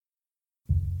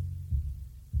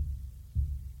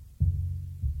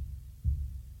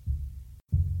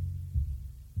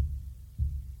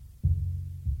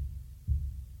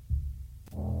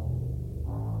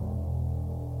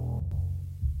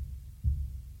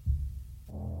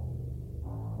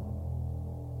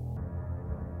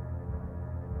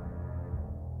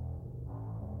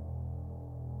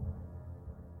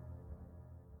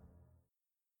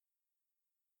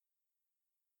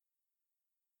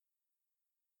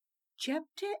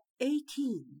Chapter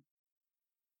 18.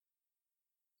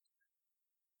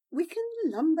 Wiccan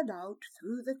lumbered out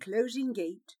through the closing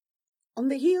gate on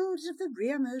the heels of the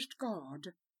rearmost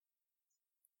guard.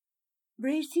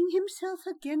 Bracing himself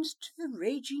against the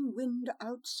raging wind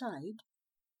outside,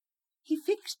 he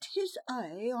fixed his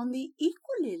eye on the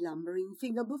equally lumbering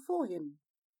figure before him.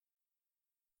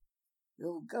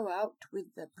 "You'll go out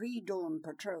with the pre-dawn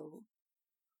patrol.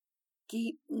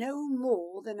 Keep no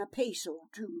more than a pace or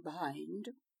two behind.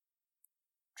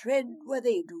 Tread where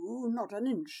they do, not an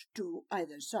inch to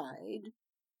either side.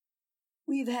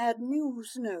 We've had new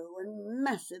snow and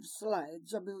massive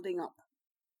slides are building up.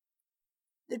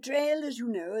 The trail, as you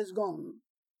know, is gone.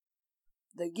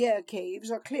 The gear caves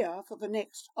are clear for the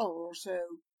next hour or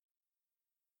so.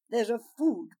 There's a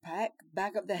food pack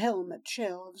back of the helmet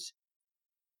shelves.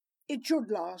 It should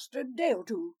last a day or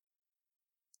two.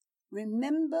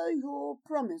 Remember your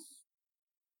promise.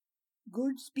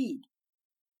 Good speed."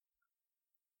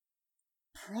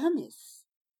 Promise?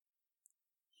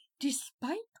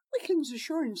 Despite Wiccan's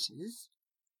assurances,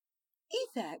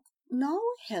 Ethak now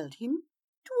held him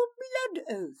to a blood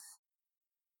oath.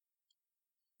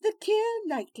 The Keir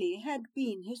likely had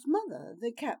been his mother,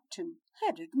 the captain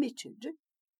had admitted,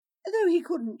 though he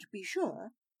couldn't be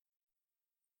sure.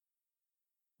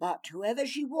 "But whoever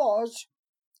she was,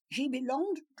 she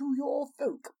belonged to your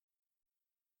folk.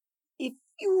 If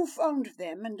you found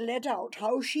them and let out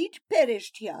how she'd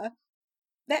perished here,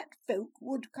 that folk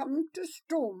would come to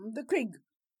storm the crig.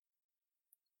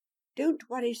 Don't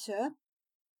worry, sir.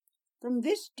 From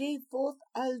this day forth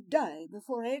I'll die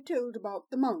before I told about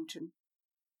the mountain."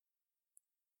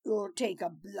 "You'll take a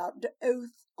blood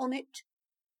oath on it?"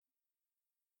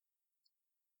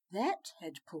 That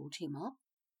had pulled him up.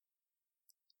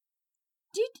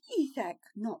 Did Ethak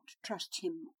not trust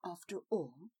him after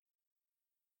all?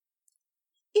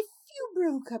 If you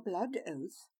broke a blood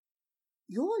oath,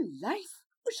 your life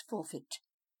was forfeit.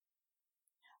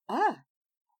 "Ah,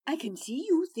 I can see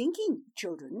you thinking,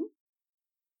 children.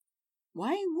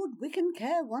 Why would Wiccan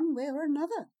care one way or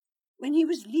another when he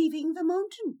was leaving the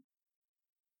mountain?"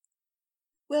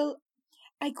 Well,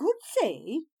 I could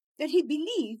say that he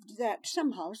believed that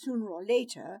somehow, sooner or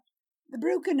later, the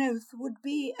broken oath would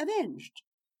be avenged.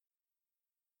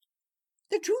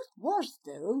 The truth was,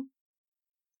 though,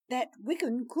 that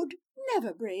Wiccan could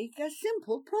never break a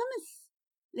simple promise,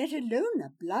 let alone a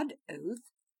blood oath,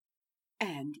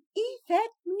 and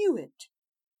Ethak knew it.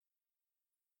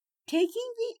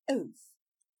 Taking the oath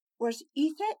was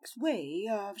Ethak's way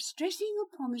of stressing a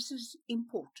promise's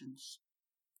importance.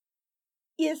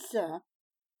 "Yes, sir."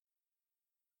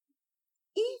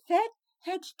 Ethak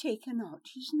had taken out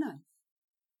his knife.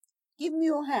 "Give me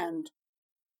your hand."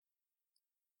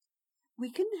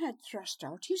 Wiccan had thrust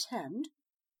out his hand,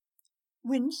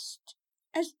 winced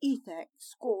as Ethak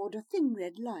scored a thin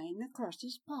red line across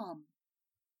his palm.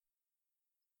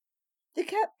 The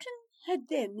captain had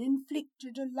then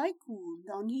inflicted a like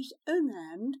wound on his own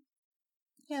hand,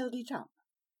 held it up.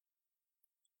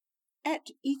 At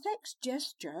Ethak's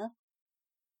gesture,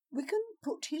 Wiccan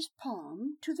put his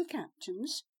palm to the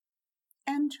captain's,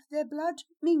 and their blood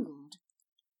mingled,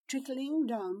 trickling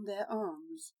down their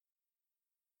arms.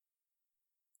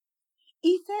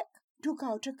 Ethak took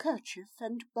out a kerchief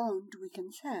and bound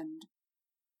Wiccan's hand.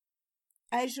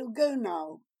 "I shall go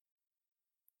now.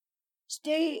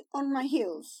 Stay on my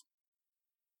heels,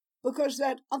 because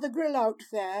that other grill out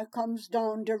there comes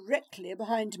down directly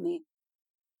behind me.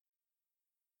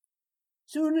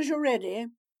 Soon as you're ready,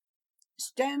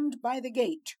 stand by the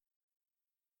gate.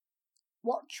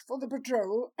 Watch for the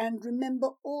patrol and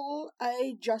remember all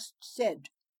I just said."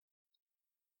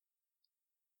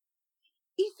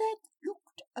 Ethak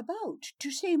looked about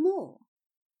to say more.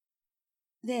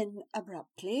 Then,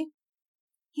 abruptly,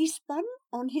 he spun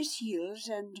on his heels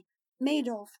and made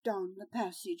off down the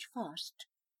passage fast.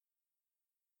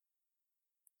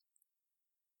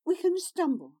 Wiccan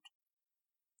stumbled,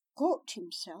 caught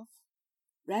himself,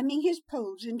 ramming his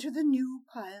poles into the new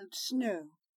piled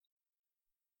snow.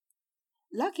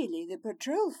 Luckily the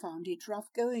patrol found it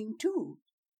rough going too.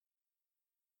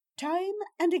 Time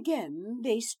and again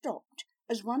they stopped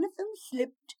as one of them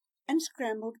slipped and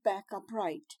scrambled back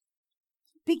upright,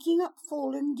 picking up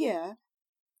fallen gear,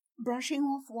 brushing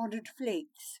off wadded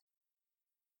flakes.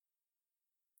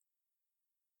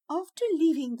 After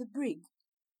leaving the brig,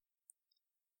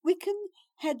 Wiccan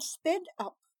had sped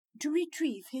up to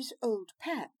retrieve his old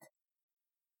pack.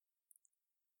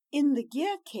 In the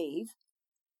gear cave,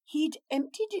 he'd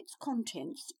emptied its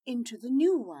contents into the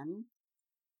new one,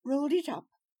 rolled it up,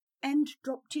 and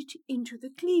dropped it into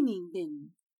the cleaning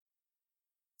bin.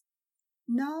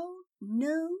 Now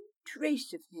no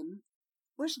trace of him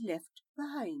was left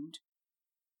behind.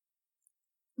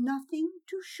 Nothing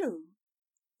to show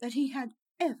that he had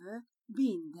ever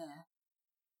been there.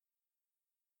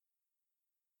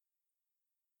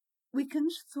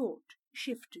 Wickham's thought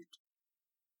shifted.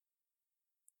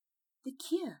 The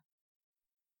Keir,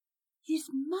 his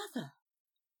mother.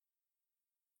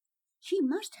 She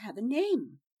must have a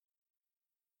name.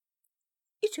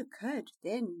 It occurred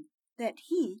then that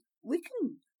he,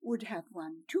 Wickham, would have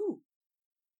one too,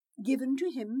 given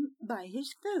to him by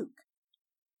his folk.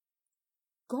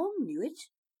 Gom knew it.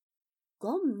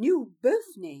 Gom knew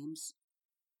both names,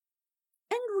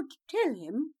 and would tell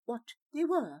him what they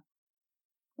were,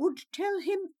 would tell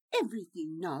him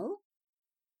everything now.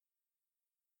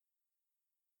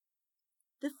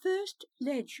 The first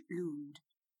ledge loomed.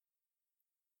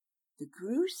 The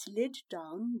crew slid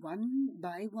down one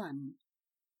by one,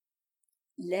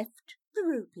 left the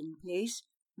rope in place,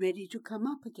 ready to come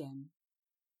up again.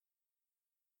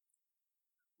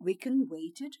 Wickham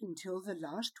waited until the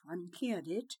last one cleared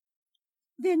it,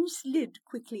 then slid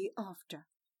quickly after.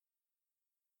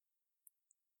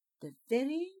 The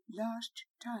very last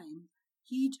time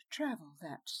he'd travel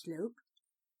that slope.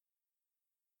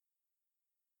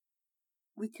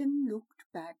 Wickham looked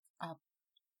back up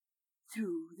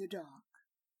through the dark.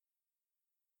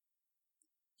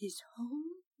 His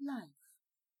whole life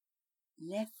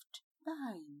left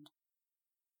behind.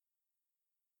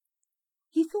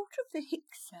 He thought of the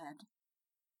Hicksad,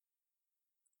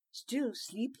 still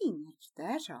sleeping at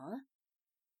that hour.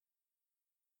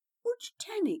 Would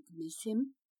Tannic miss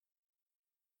him?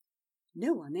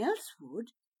 No one else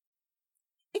would,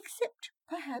 except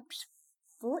perhaps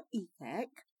for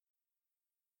Ethak.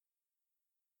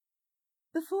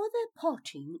 Before their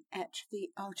parting at the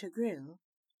outer grill,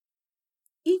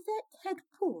 Ethak had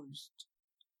paused,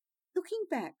 looking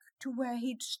back to where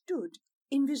he'd stood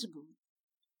invisible.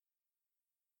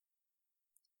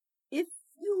 If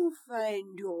you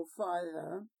find your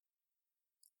father,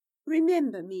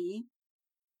 remember me.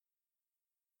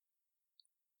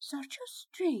 Such a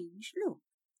strange look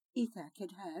Ethak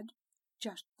had had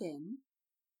just then.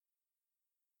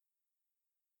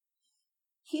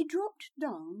 He dropped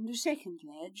down the second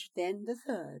ledge, then the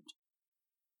third.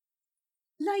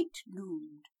 Light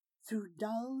loomed through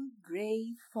dull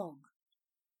grey fog.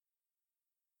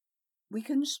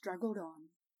 Wickham struggled on,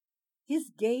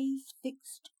 his gaze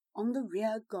fixed on the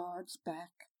rear guard's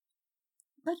back,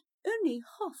 but only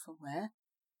half aware.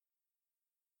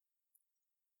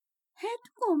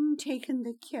 Had Gom taken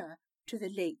the Keir to the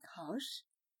lake house?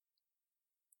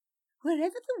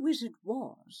 Wherever the wizard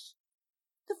was,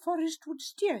 the forest would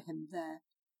steer him there.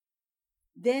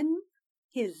 Then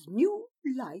his new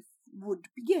life would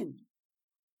begin.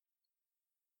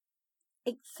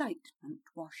 Excitement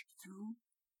washed through.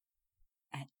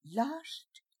 At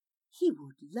last he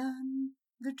would learn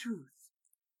the truth.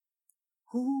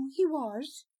 Who he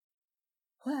was,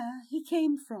 where he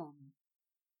came from,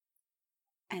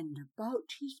 and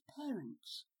about his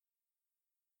parents.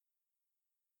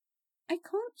 I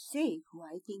can't say who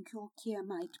I think your Keir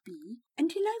might be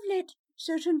until I've let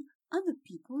certain other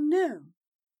people know.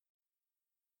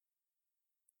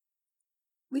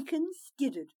 Wickham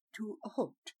skidded to a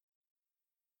halt.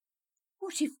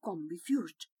 What if Gom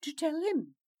refused to tell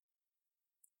him?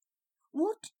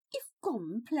 What if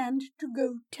Gom planned to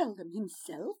go tell them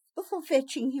himself before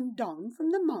fetching him down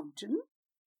from the mountain?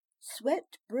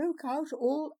 Sweat broke out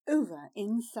all over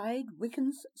inside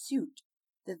Wickham's suit,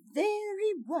 the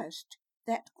very worst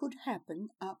that could happen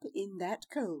up in that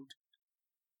cold.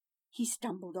 He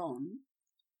stumbled on,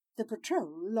 the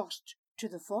patrol lost to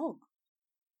the fog.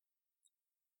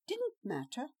 Didn't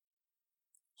matter.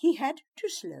 He had to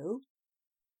slow.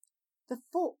 The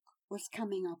fork was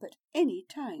coming up at any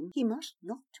time. He must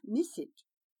not miss it.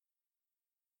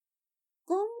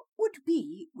 Gom would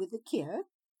be with the Keir,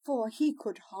 for he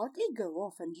could hardly go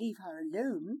off and leave her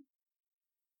alone.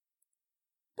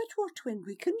 But what when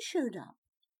Wickham showed up?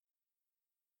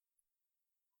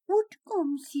 Would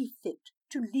Gom see fit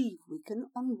to leave Wickham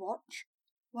on watch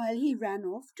while he ran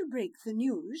off to break the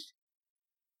news?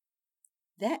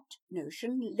 That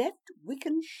notion left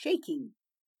Wickham shaking.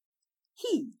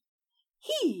 He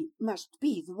must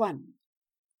be the one,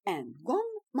 and Gom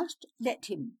must let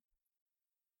him.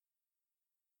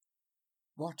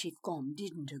 What if Gom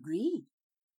didn't agree?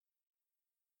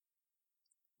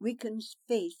 Wickham's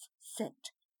face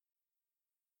set.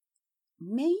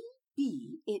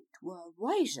 Maybe it were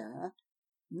wiser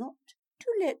not to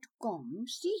let Gom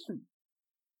see him.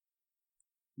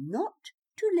 Not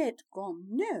to let Gom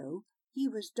know he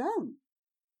was down.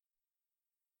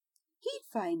 He'd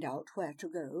find out where to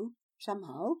go,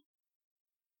 somehow.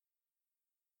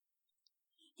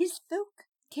 His folk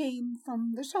came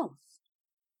from the south.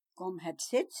 Gom had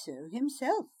said so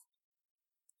himself.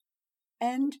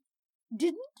 And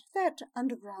didn't that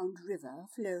underground river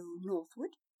flow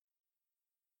northward?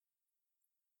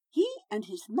 He and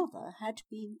his mother had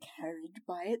been carried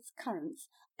by its currents,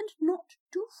 and not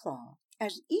too far,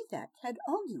 as Ethak had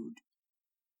argued.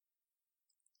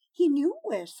 He knew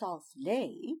where south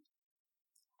lay.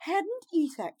 Hadn't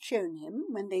Ethak shown him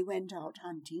when they went out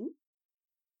hunting?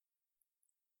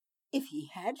 If he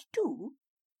had to,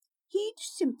 he'd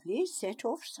simply set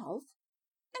off south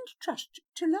and trust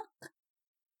to luck.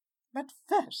 But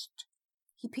first,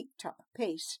 he picked up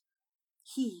pace.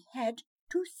 He had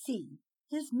to see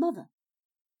his mother.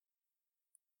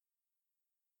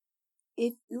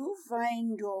 If you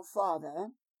find your father,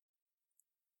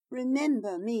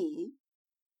 remember me.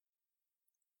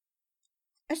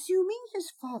 Assuming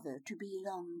his father to be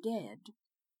long dead,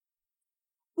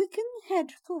 Wiccan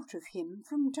had thought of him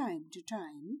from time to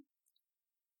time,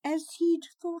 as he'd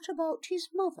thought about his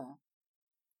mother,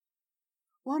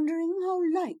 wondering how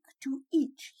like to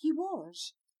each he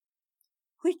was,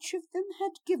 which of them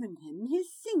had given him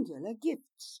his singular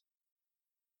gifts.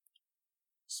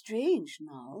 Strange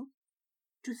now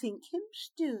to think him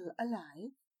still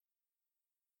alive.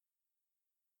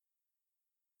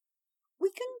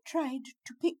 Wiccan tried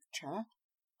to picture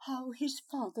how his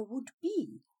father would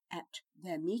be at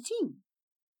their meeting,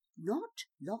 not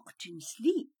locked in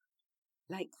sleep,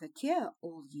 like the Kier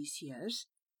all these years.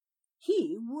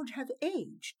 He would have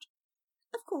aged.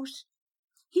 Of course,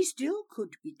 he still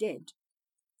could be dead,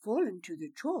 fallen to the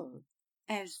Troll,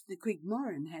 as the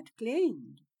Quigmoran had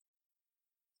claimed.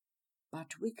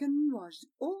 But Wiccan was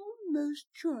almost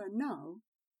sure now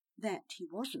that he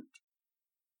wasn't.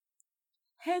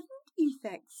 Hadn't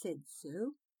Ethak said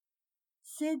so?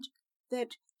 Said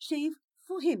that, save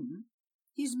for him,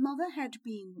 his mother had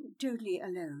been totally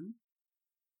alone?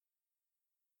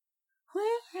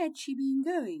 Where had she been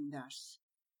going thus?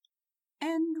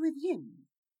 And with him,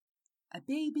 a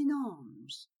babe in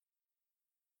arms.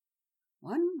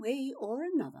 One way or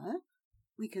another,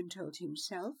 Wiccan told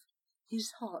himself,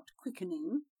 his heart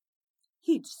quickening,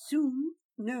 he'd soon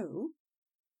know.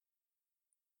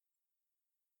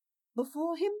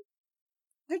 Before him,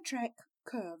 the track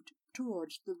curved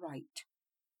towards the right.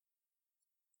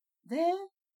 There,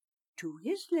 to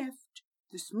his left,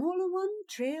 the smaller one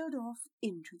trailed off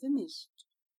into the mist.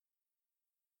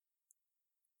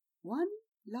 One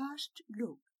last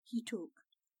look he took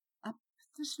up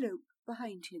the slope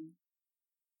behind him,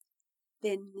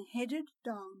 then headed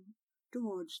down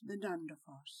towards the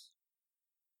Dunderfoss.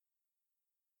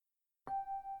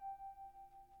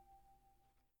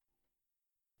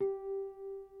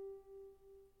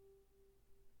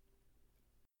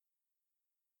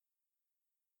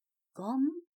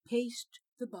 Gom paced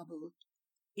the bubble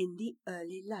in the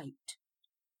early light,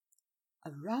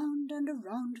 around and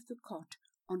around the cot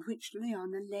on which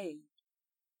Lyanna lay.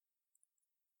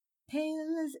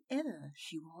 Pale as ever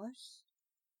she was,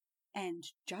 and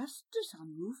just as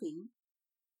unmoving.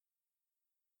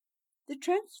 The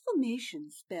transformation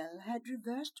spell had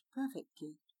reversed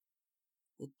perfectly,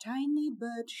 the tiny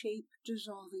bird shape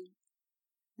dissolving,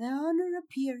 Lyanna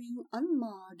appearing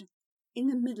unmarred in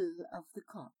the middle of the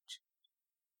cot.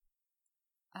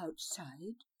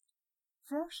 Outside,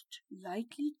 frost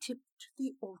lightly tipped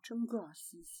the autumn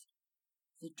grasses.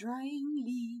 The drying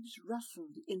leaves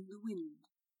rustled in the wind.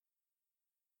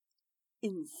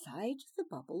 Inside the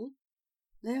bubble,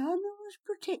 Lyanna was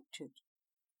protected.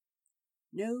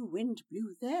 No wind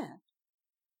blew there.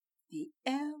 The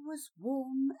air was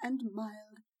warm and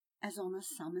mild as on a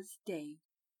summer's day.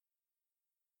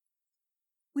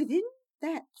 Within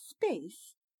that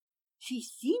space, she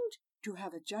seemed to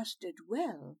have adjusted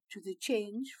well to the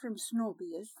change from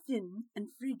Snorbia's thin and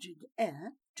frigid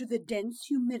air to the dense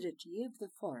humidity of the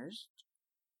forest.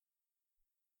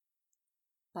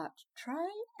 But try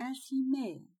as he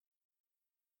may,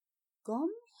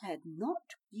 Gom had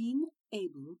not been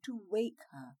able to wake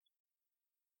her.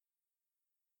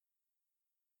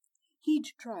 He'd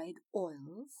tried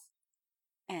oils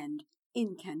and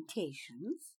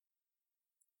incantations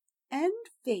and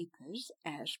vapours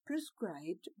as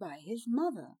prescribed by his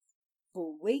mother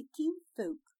for waking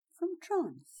folk from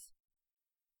trance.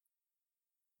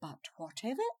 But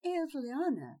whatever ailed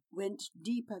Lyanna went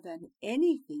deeper than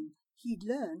anything he'd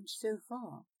learned so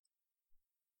far.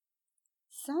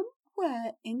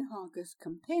 Somewhere in Harga's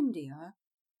compendia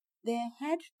there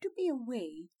had to be a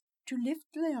way to lift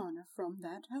Lyanna from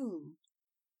that hole.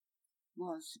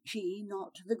 Was she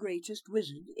not the greatest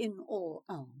wizard in all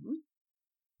Ulm?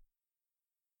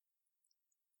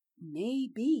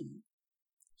 Maybe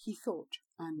he thought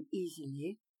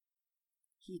uneasily.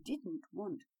 He didn't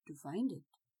want to find it.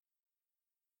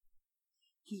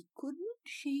 He couldn't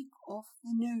shake off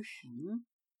the notion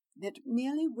that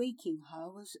merely waking her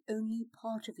was only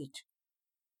part of it.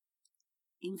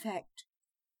 In fact,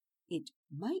 it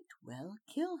might well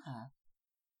kill her.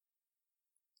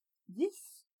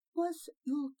 This was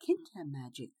Yulkinta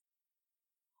magic,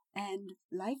 and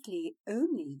likely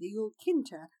only the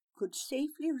Yulkinta could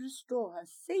safely restore her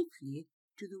safely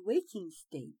to the waking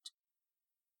state.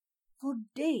 For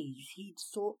days he'd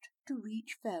sought to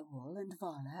reach Farewell and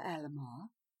Vala Alamar.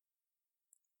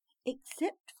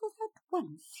 Except for that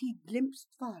once he glimpsed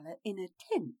Vala in a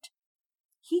tent,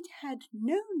 he'd had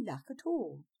no luck at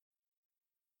all.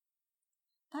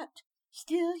 But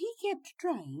still he kept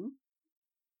trying.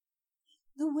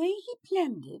 The way he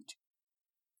planned it,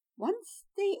 once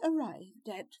they arrived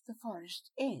at the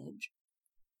forest edge,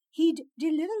 he'd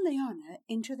deliver Lyanna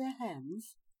into their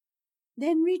hands,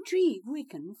 then retrieve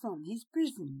Wiccan from his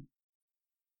prison.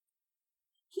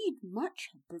 He'd much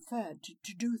have preferred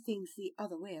to do things the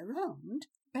other way around,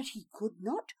 but he would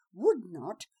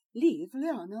not leave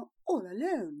Lyanna all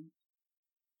alone.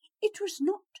 It was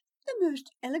not the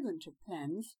most elegant of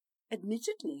plans,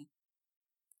 admittedly,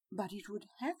 but it would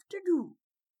have to do.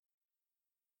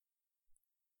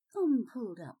 Tom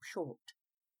pulled up short.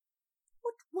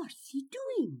 What was he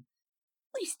doing?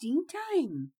 Wasting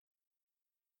time.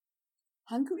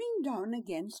 Hunkering down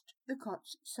against the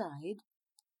cot's side,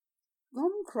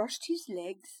 Gom crossed his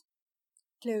legs,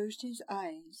 closed his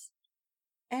eyes,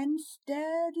 and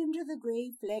stared into the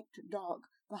grey-flecked dark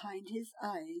behind his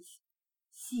eyes,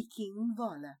 seeking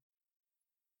Vala.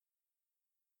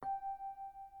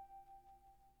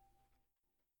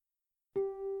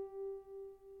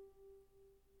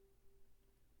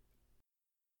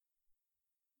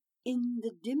 In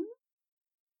the dim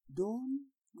dawn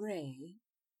grey,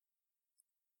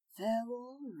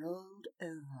 Farewell rolled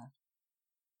over.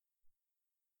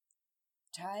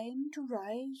 Time to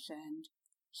rise and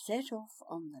set off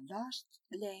on the last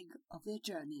leg of their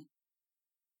journey.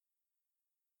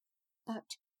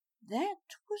 But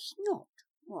that was not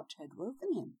what had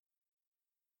woken him.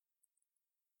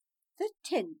 The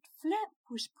tent flap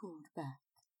was pulled back.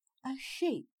 A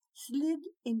shape slid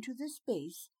into the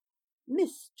space,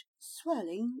 mist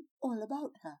swirling all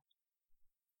about her.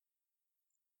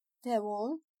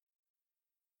 Farewell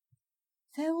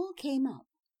came up,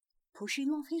 pushing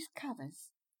off his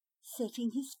covers,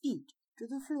 setting his feet to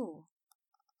the floor.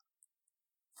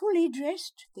 Fully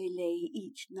dressed they lay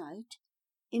each night,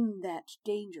 in that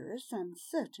dangerous,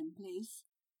 uncertain place,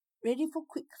 ready for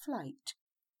quick flight.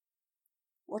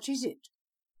 What is it?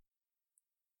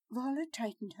 Vala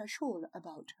tightened her shawl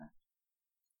about her.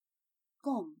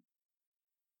 Gom.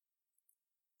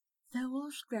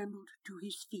 Farewell scrambled to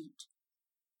his feet,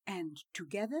 and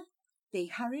together they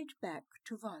hurried back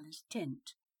to Vala's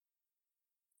tent.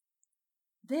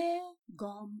 There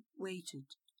Gom waited,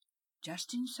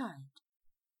 just inside.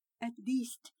 At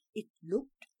least it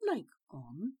looked like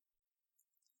Gom.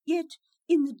 Yet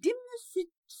in the dimness it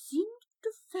seemed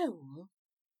to Farewell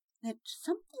that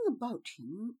something about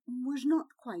him was not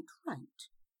quite right.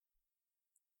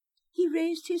 He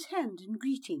raised his hand in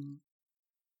greeting.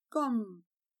 Gom,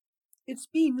 it's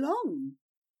been long.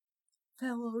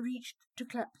 Farewell reached to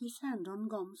clap his hand on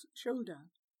Gom's shoulder.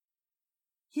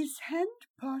 His hand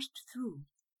passed through,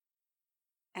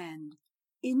 and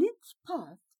in its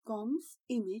path Gom's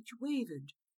image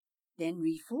wavered, then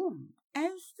reformed,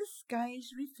 as the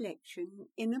sky's reflection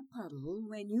in a puddle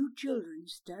when you children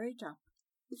stir it up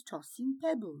with tossing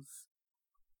pebbles.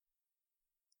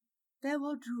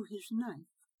 Farewell drew his knife.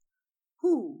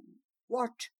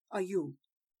 What are you?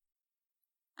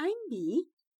 I'm me.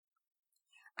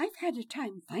 I've had a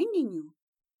time finding you.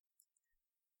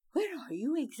 Where are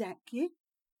you exactly?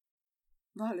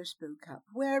 Vala spoke up.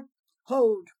 Where?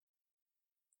 Hold!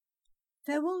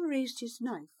 Farewell raised his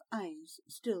knife, eyes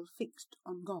still fixed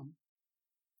on Gom.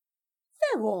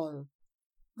 Farewell!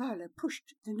 Vala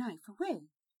pushed the knife away.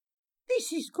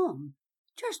 This is Gom,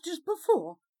 just as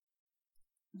before.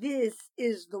 This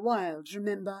is the wilds,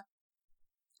 remember?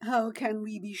 How can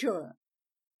we be sure?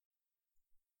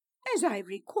 As I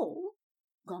recall,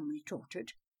 Gom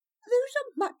retorted, those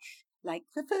are much like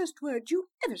the first words you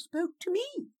ever spoke to me.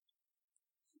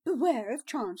 Beware of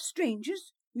chance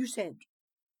strangers, you said,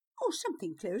 or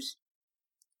something close.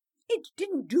 It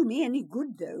didn't do me any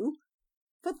good, though,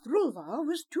 for Thrulvar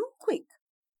was too quick.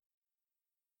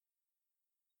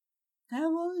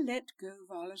 Farewell let go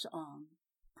Vala's arm,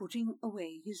 putting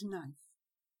away his knife,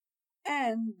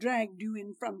 and dragged you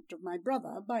in front of my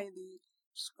brother by the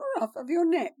scruff of your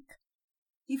neck.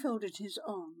 He folded his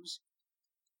arms.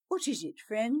 What is it,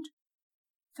 friend?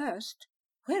 First,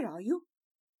 where are you?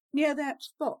 Near that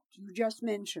spot you just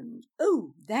mentioned.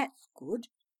 Oh, that's good.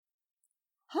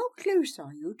 How close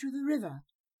are you to the river?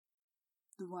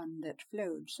 The one that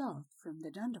flowed south from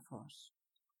the Dunderfoss.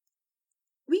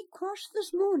 We crossed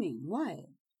this morning. Why?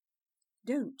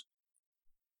 Don't.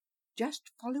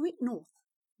 Just follow it north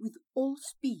with all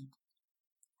speed.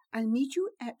 I'll meet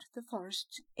you at the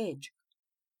forest's edge.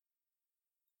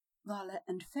 Vala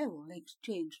and Farewell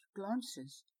exchanged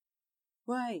glances.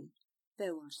 Why,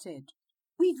 Farewell said,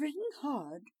 we've ridden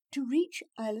hard to reach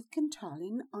Isle of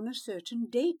Cantalin on a certain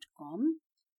date, Gom,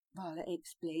 Vala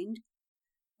explained.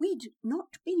 We'd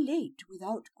not be late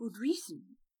without good reason.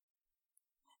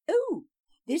 Oh,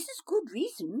 this is good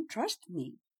reason, trust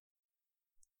me.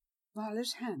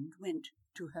 Vala's hand went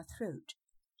to her throat.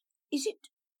 Is it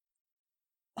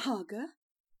Haga?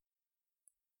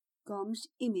 Gom's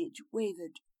image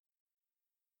wavered.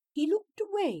 He looked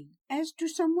away as to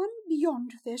someone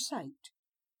beyond their sight.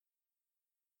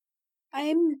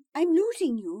 I'm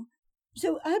losing you,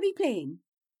 so I'll be plain.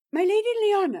 My lady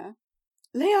Liana.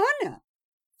 Liana!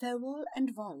 Farewell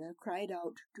and Vala cried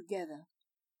out together.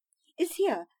 Is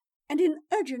here, and in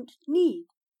urgent need.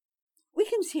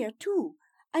 Wickham's here too.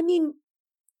 I mean...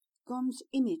 Gom's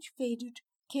image faded,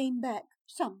 came back,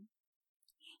 some.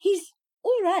 He's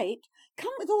all right.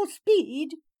 Come with all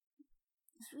speed.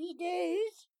 3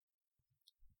 days.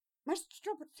 Must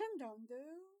stop at sundown,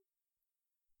 though.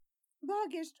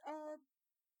 Barghest,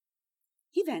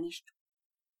 He vanished.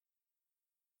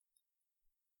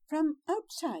 From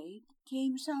outside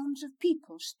came sounds of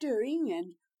people stirring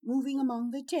and moving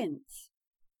among the tents.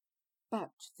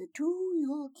 But the two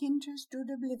Yule Kinter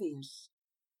stood oblivious,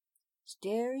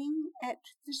 staring at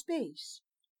the space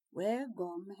where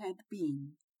Gom had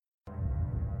been.